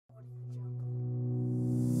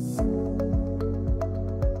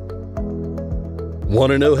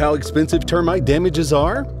Want to know how expensive termite damages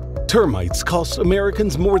are? Termites cost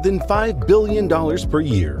Americans more than $5 billion per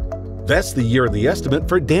year. That's the yearly estimate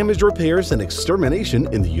for damage repairs and extermination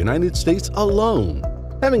in the United States alone.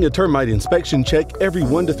 Having a termite inspection check every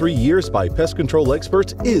 1 to 3 years by pest control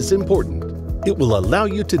experts is important. It will allow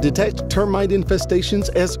you to detect termite infestations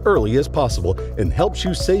as early as possible and helps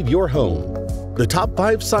you save your home. The top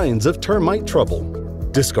 5 signs of termite trouble: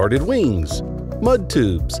 discarded wings, mud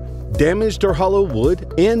tubes, damaged or hollow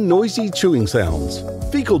wood, and noisy chewing sounds,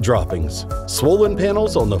 fecal droppings, swollen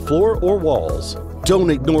panels on the floor or walls. Don't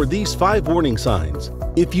ignore these 5 warning signs.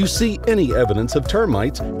 If you see any evidence of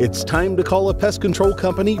termites, it's time to call a pest control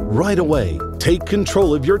company right away. Take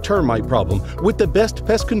control of your termite problem with the best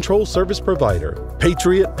pest control service provider.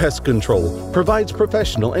 Patriot Pest Control provides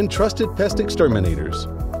professional and trusted pest exterminators.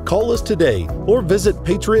 Call us today or visit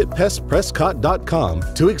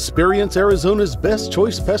patriotpestprescott.com to experience Arizona's best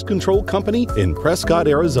choice pest control company in Prescott,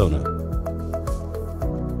 Arizona.